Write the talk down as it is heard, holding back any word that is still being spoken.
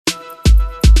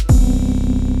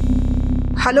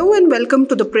Hello and welcome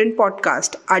to the Print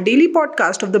Podcast, our daily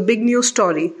podcast of the big news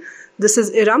story. This is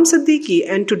Iram Siddiqui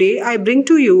and today I bring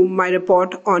to you my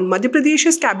report on Madhya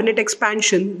Pradesh's cabinet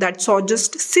expansion that saw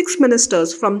just 6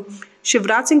 ministers from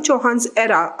Shivraj Singh Chauhan's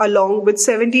era along with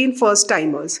 17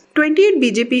 first-timers. 28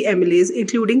 BJP MLAs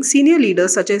including senior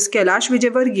leaders such as Kailash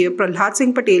Vijayvargiya, Prahlad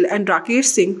Singh Patel and Rakesh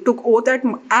Singh took oath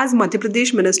as Madhya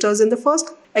Pradesh ministers in the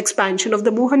first expansion of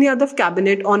the Mohan Yadav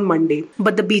cabinet on Monday.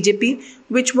 But the BJP,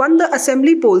 which won the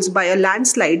assembly polls by a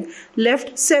landslide,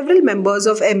 left several members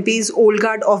of MP's old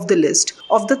guard off the list.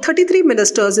 Of the 33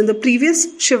 ministers in the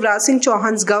previous Shivraj Singh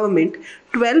Chauhan's government,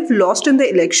 12 lost in the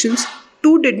elections,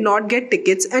 2 did not get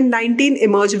tickets and 19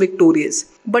 emerged victorious.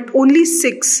 But only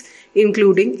 6,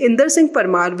 including Inder Singh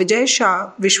Parmar, Vijay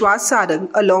Shah, Vishwas Sarang,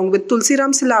 along with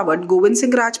Tulsiram Silawat, Govind Singh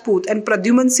Rajput and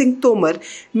Pradyuman Singh Tomar,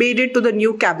 made it to the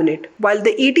new cabinet. While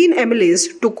the 18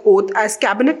 MLAs took oath as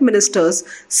cabinet ministers,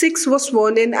 6 were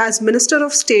sworn in as Minister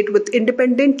of State with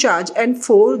independent charge and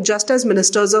 4 just as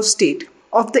Ministers of State.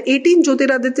 Of the 18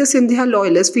 Jyotiraditya Scindia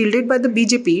loyalists fielded by the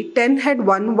BJP, 10 had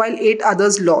won while 8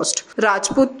 others lost.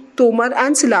 Rajput, Tomar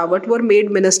and Silawat were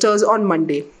made ministers on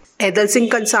Monday. Edal Singh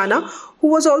Kansana, who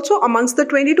was also amongst the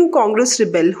 22 Congress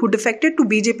rebel who defected to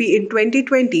BJP in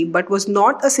 2020 but was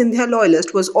not a Scindia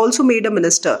loyalist, was also made a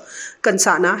minister.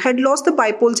 Kansana had lost the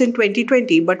by-polls in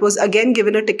 2020 but was again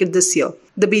given a ticket this year.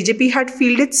 The BJP had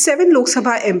fielded 7 Lok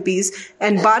Sabha MPs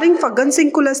and barring Phaggan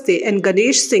Singh Kulaste and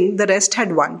Ganesh Singh, the rest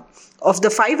had won. Of the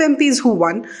 5 MPs who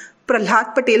won,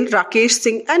 Prahlad Patel, Rakesh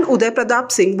Singh and Uday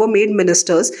Pratap Singh were made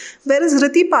ministers, whereas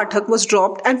Riti Pathak was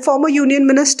dropped and former Union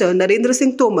Minister Narendra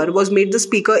Singh Tomar was made the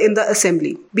Speaker in the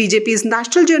Assembly. BJP's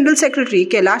National General Secretary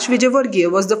Kailash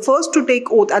Vijayvargiya was the first to take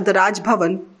oath at the Raj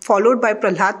Bhavan, followed by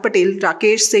Prahlad Patel,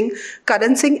 Rakesh Singh,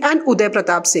 Karan Singh and Uday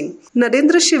Pratap Singh.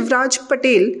 Narendra Shivraj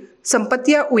Patel,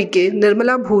 Sampatya Uike,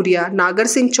 Nirmala Bhuria, Nagar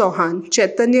Singh Chauhan,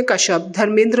 Chaitanya Kashyap,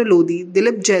 Dharmendra Lodi,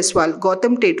 Dilip Jaiswal,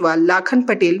 Gautam Tetwal, Lakhan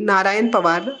Patel, Narayan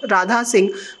Pawar, Radha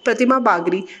Singh, Pratima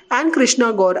Bagri and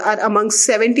Krishna Gaur are among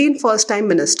 17 first-time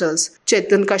ministers.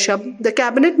 Chaitanya Kashyap, the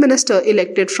cabinet minister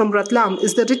elected from Ratlam,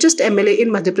 is the richest MLA in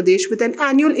Madhya Pradesh with an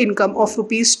annual income of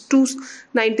Rs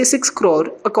 296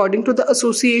 crore, according to the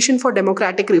Association for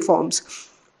Democratic Reforms.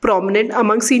 Prominent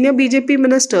among senior BJP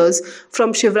ministers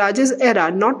from Shivraj's era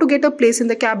not to get a place in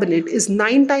the cabinet is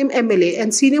 9-time MLA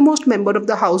and senior-most member of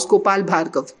the House Gopal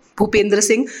Bhargav. Bhupendra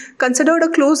Singh, considered a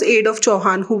close aide of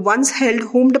Chauhan who once held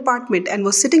Home Department and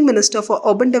was sitting Minister for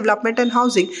Urban Development and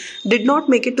Housing, did not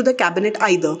make it to the cabinet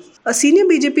either. A senior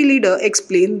BJP leader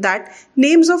explained that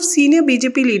names of senior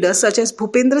BJP leaders such as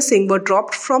Bhupendra Singh were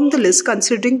dropped from the list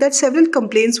considering that several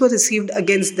complaints were received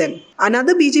against them.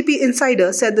 Another BJP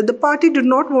insider said that the party did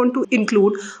not want to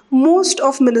include most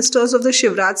of ministers of the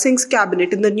Shivraj Singh's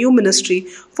cabinet in the new ministry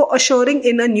for ushering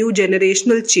in a new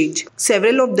generational change.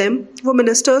 Several of them were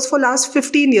ministers for last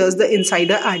 15 years, the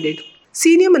insider added.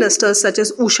 Senior ministers such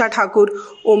as Usha Thakur,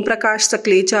 Om Prakash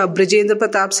Saklecha, Brijendra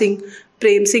Pratap Singh,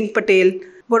 Prem Singh Patel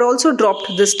were also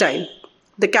dropped this time.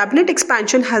 The cabinet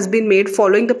expansion has been made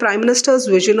following the Prime Minister's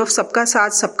vision of Sabka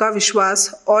Saath, Sabka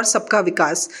Vishwas or Sabka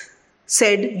Vikas,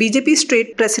 said BJP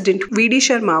State President V.D.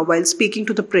 Sharma while speaking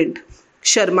to The Print.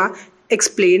 Sharma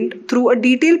explained through a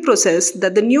detailed process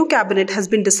that the new cabinet has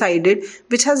been decided,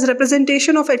 which has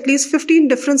representation of at least 15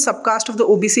 different subcasts of the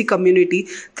OBC community,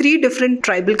 3 different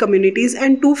tribal communities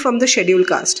and 2 from the scheduled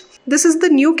caste. This is the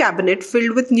new cabinet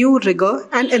filled with new rigor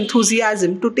and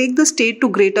enthusiasm to take the state to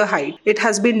greater height. It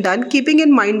has been done keeping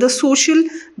in mind the social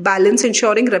balance,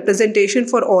 ensuring representation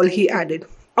for all, he added.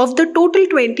 Of the total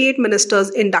 28 ministers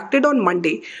inducted on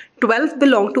Monday, 12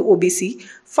 belong to OBC,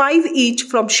 5 each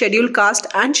from scheduled caste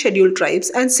and scheduled tribes,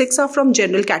 and 6 are from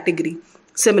general category.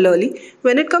 Similarly,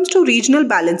 when it comes to regional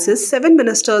balances, 7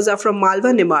 ministers are from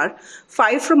Malwa Nimar,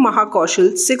 5 from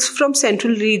Mahakaushal, 6 from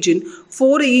Central Region,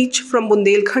 4 each from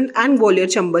Bundelkhand and Gwalior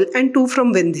Chambal, and 2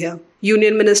 from Vindhya.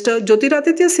 Union Minister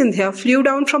Jyotiraditya Scindia flew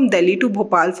down from Delhi to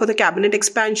Bhopal for the cabinet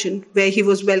expansion, where he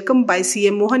was welcomed by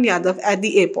CM Mohan Yadav at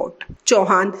the airport.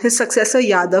 Chauhan, his successor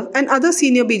Yadav, and other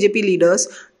senior BJP leaders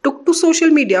took to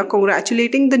social media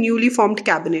congratulating the newly formed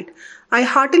cabinet. I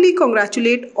heartily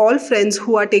congratulate all friends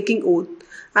who are taking oath.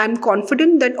 I am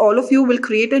confident that all of you will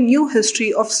create a new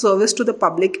history of service to the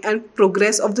public and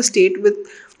progress of the state with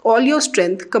all your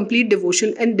strength, complete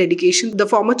devotion and dedication, the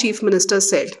former Chief Minister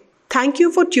said. Thank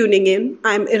you for tuning in.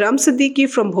 I am Iram Siddiqui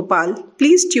from Bhopal.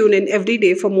 Please tune in every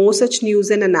day for more such news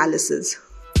and analysis.